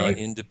based That's on right.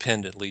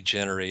 independently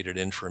generated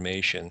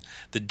information.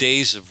 The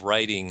days of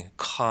writing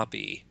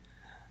copy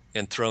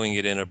and throwing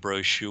it in a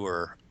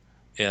brochure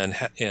and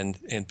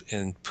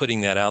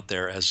putting that out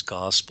there as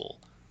gospel,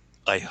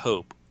 I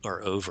hope,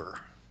 are over.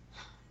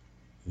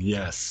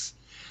 Yes.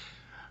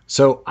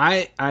 So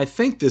I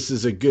think this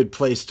is a good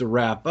place to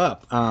wrap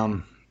up.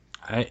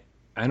 I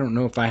I don't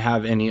know if I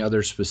have any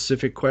other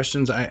specific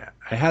questions. I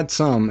had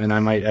some, and I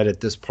might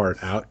edit this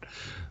part out.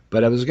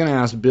 But I was going to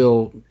ask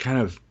Bill kind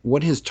of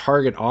what his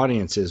target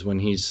audience is when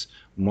he's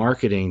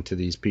marketing to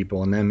these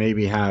people, and then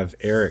maybe have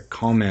Eric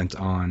comment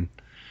on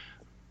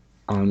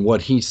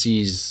what he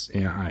sees.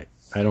 I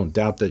don't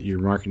doubt that you're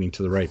marketing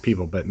to the right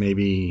people, but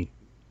maybe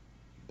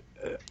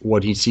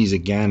what he sees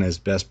again as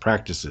best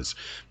practices.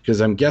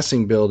 Because I'm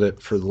guessing, Bill,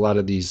 that for a lot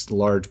of these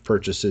large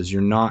purchases,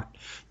 you're not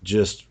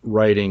just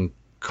writing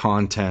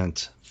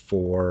content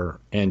for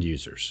end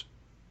users.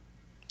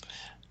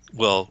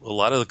 Well, a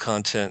lot of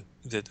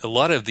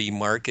the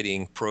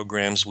marketing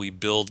programs we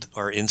build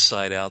are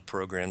inside out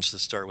programs that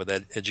start with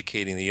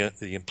educating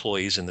the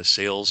employees and the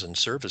sales and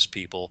service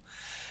people.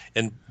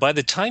 And by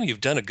the time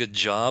you've done a good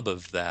job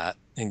of that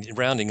and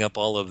rounding up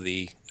all of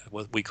the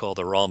what we call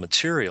the raw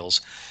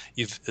materials,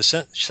 you've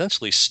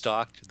essentially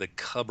stocked the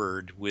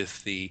cupboard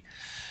with the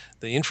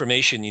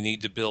information you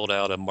need to build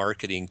out a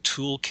marketing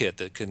toolkit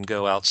that can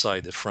go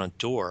outside the front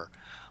door.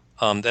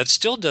 That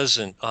still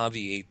doesn't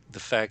obviate the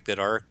fact that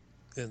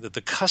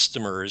the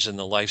customers in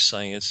the life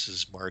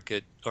sciences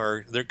market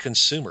are they're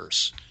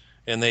consumers,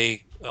 and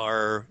they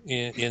are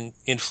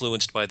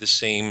influenced by the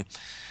same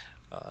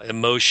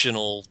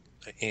emotional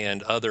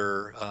and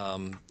other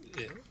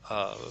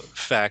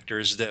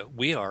factors that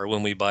we are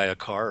when we buy a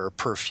car or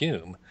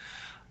perfume.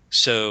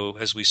 So,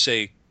 as we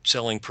say,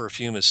 selling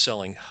perfume is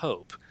selling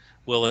hope.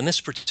 Well, in this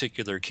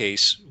particular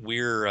case,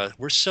 we're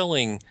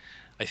selling,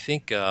 I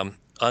think,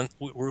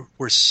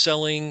 we're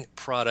selling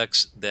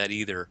products that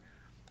either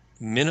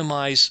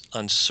minimize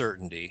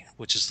uncertainty,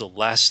 which is the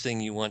last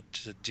thing you want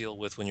to deal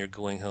with when you're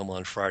going home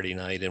on Friday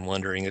night and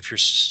wondering if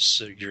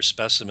your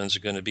specimens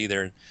are going to be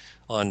there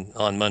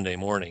on Monday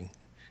morning.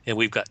 And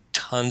we've got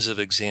tons of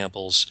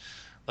examples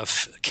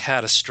of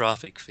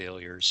catastrophic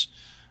failures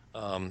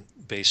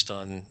based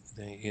on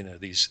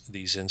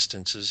these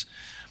instances,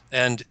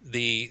 and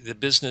the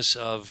business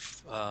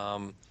of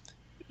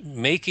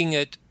making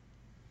it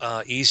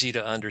easy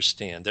to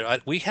understand.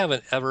 We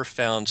haven't ever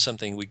found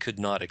something we could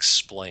not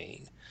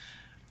explain.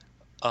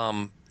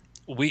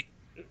 we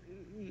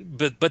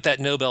but that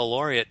Nobel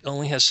laureate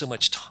only has so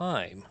much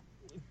time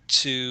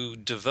to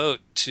devote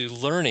to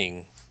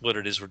learning what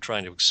it is we're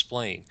trying to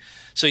explain.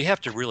 So you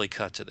have to really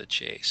cut to the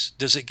chase.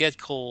 Does it get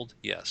cold?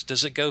 Yes.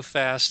 Does it go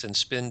fast and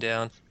spin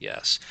down?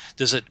 Yes.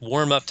 Does it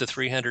warm up to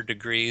 300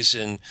 degrees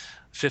in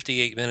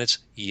 58 minutes?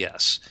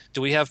 Yes.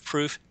 Do we have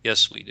proof?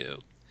 Yes, we do.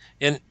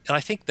 And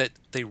I think that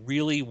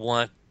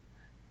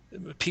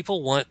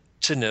people want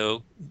to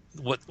know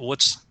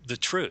what's the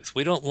truth.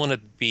 We don't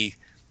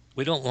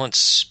want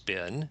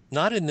spin,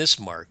 not in this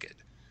market.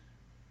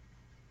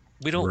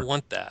 We don't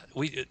want that.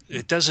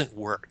 It doesn't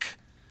work.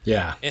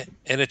 Yeah.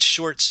 And it's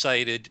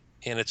short-sighted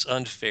and it's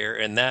unfair,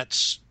 and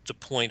that's the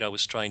point I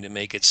was trying to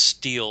make. It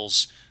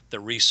steals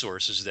the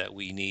resources that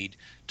we need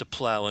to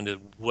plow into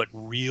what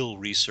real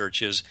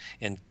research is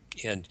and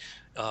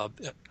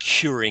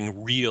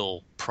curing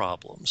real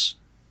problems.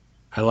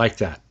 I like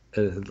that.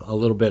 A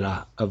little bit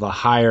of a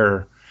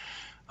higher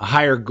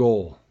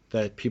goal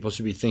that people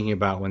should be thinking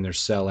about when they're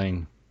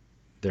selling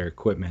their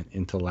equipment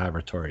into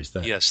laboratories.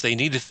 Yes, they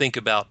need to think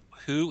about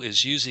who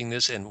is using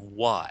this and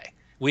why.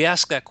 We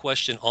ask that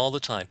question all the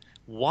time.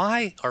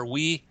 Why are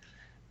we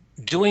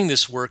doing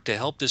this work to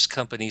help this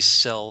company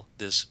sell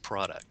this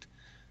product?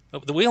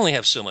 We only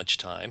have so much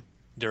time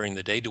during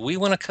the day. Do we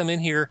want to come in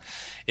here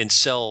and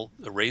sell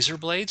razor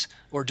blades,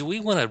 or do we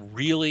want to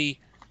really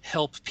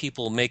help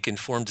people make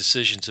informed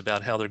decisions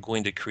about how they're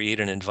going to create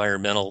an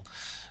environmental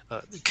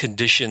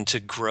condition to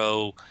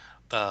grow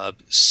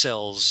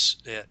cells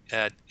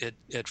at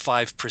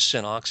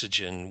 5%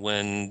 oxygen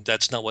when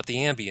that's not what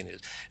the ambient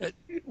is?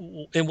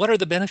 And what are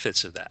the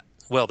benefits of that?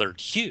 Well, they're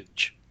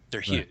huge.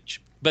 They're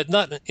huge, but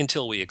not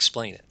until we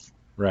explain it.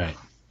 Right.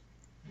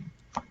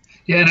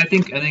 Yeah, and I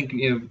think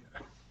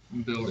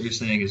Bill, what you're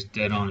saying is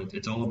dead on.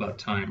 It's all about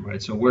time,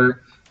 right? So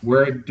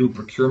where do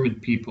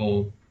procurement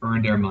people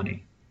earn their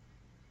money?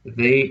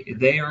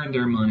 They earn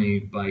their money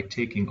by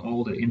taking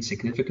all the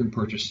insignificant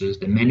purchases,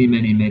 the many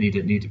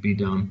that need to be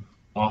done,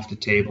 off the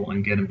table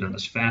and get them done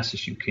as fast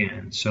as you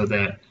can, so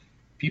that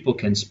people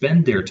can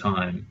spend their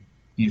time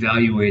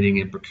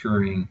evaluating and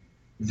procuring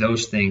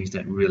those things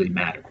that really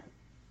matter,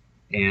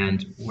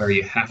 and where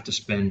you have to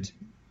spend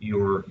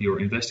your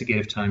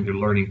investigative time, your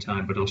learning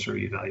time, but also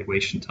your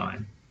evaluation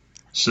time.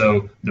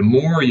 So the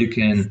more you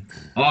can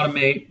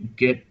automate,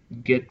 get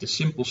the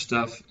simple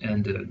stuff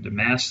and the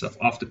math stuff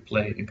off the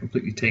plate and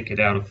completely take it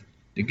out of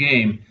the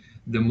game,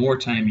 the more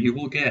time you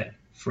will get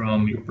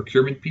from your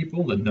procurement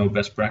people that know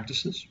best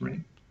practices,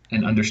 right,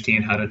 and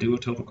understand how to do a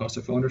total cost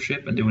of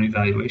ownership and do an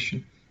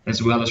evaluation,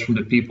 as well as from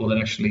the people that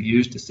actually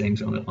use the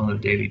things on a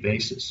daily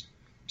basis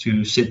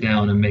to sit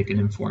down and make an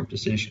informed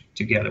decision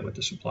together with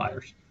the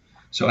suppliers.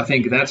 So I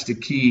think that's the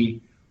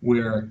key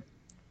where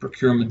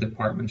procurement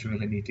departments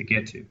really need to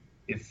get to.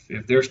 If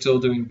they're still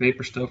doing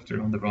paper stuff,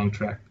 they're on the wrong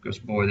track, because,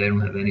 boy, they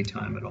don't have any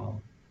time at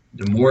all.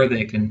 The more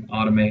they can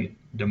automate,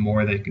 the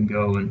more they can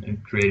go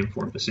and create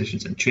informed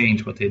decisions and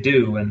change what they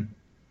do and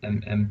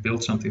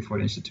build something for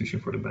the institution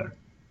for the better.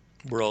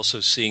 We're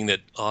also seeing that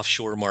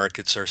offshore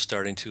markets are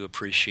starting to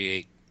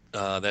appreciate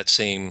that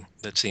same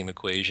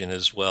equation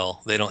as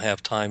well. They don't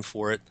have time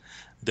for it.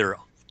 There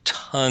are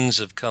tons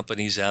of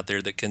companies out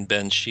there that can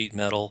bend sheet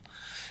metal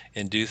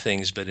and do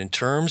things, but in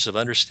terms of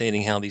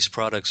understanding how these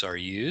products are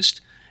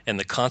used and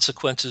the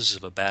consequences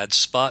of a bad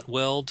spot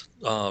weld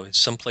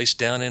someplace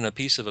down in a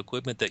piece of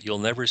equipment that you'll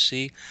never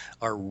see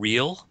are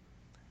real,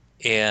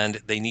 and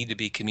they need to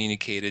be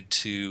communicated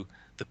to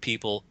the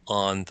people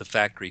on the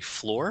factory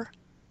floor.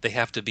 They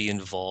have to be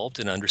involved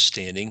in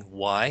understanding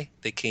why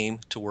they came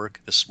to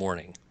work this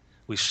morning.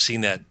 We've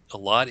seen that a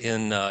lot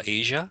in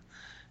Asia,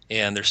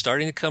 and they're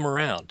starting to come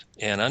around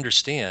and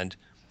understand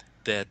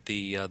that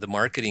the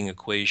marketing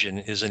equation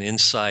is an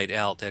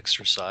inside-out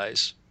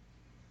exercise.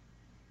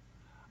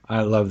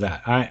 I love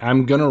that.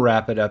 I'm going to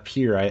wrap it up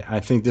here. I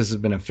think this has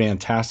been a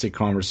fantastic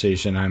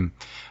conversation.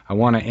 I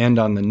want to end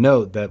on the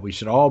note that we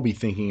should all be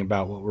thinking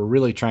about what we're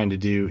really trying to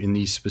do in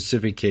these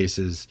specific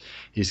cases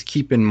is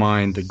keep in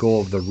mind the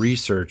goal of the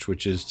research,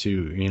 which is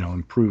to,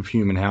 improve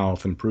human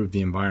health, improve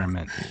the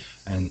environment,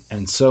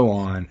 and so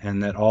on,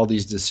 and that all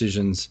these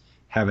decisions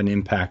have an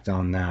impact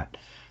on that.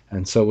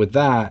 And so with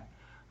that,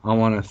 I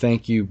want to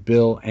thank you,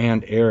 Bill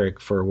and Eric,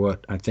 for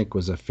what I think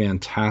was a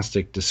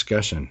fantastic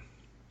discussion.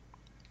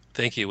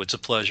 Thank you. It's a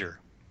pleasure.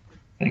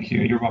 Thank you.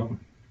 You're welcome.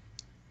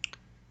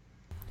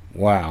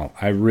 Wow,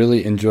 I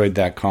really enjoyed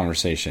that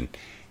conversation.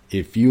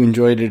 If you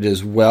enjoyed it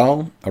as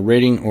well, a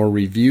rating or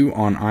review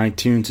on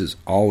iTunes is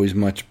always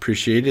much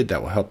appreciated.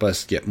 That will help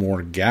us get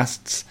more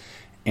guests.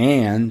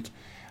 And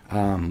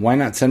why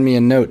not send me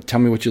a note? Tell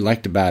me what you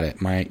liked about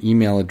it. My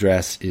email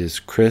address is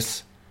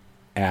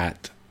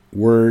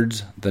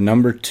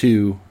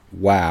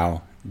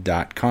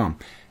chris@words2wow.com.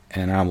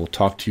 And I will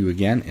talk to you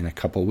again in a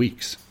couple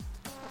weeks.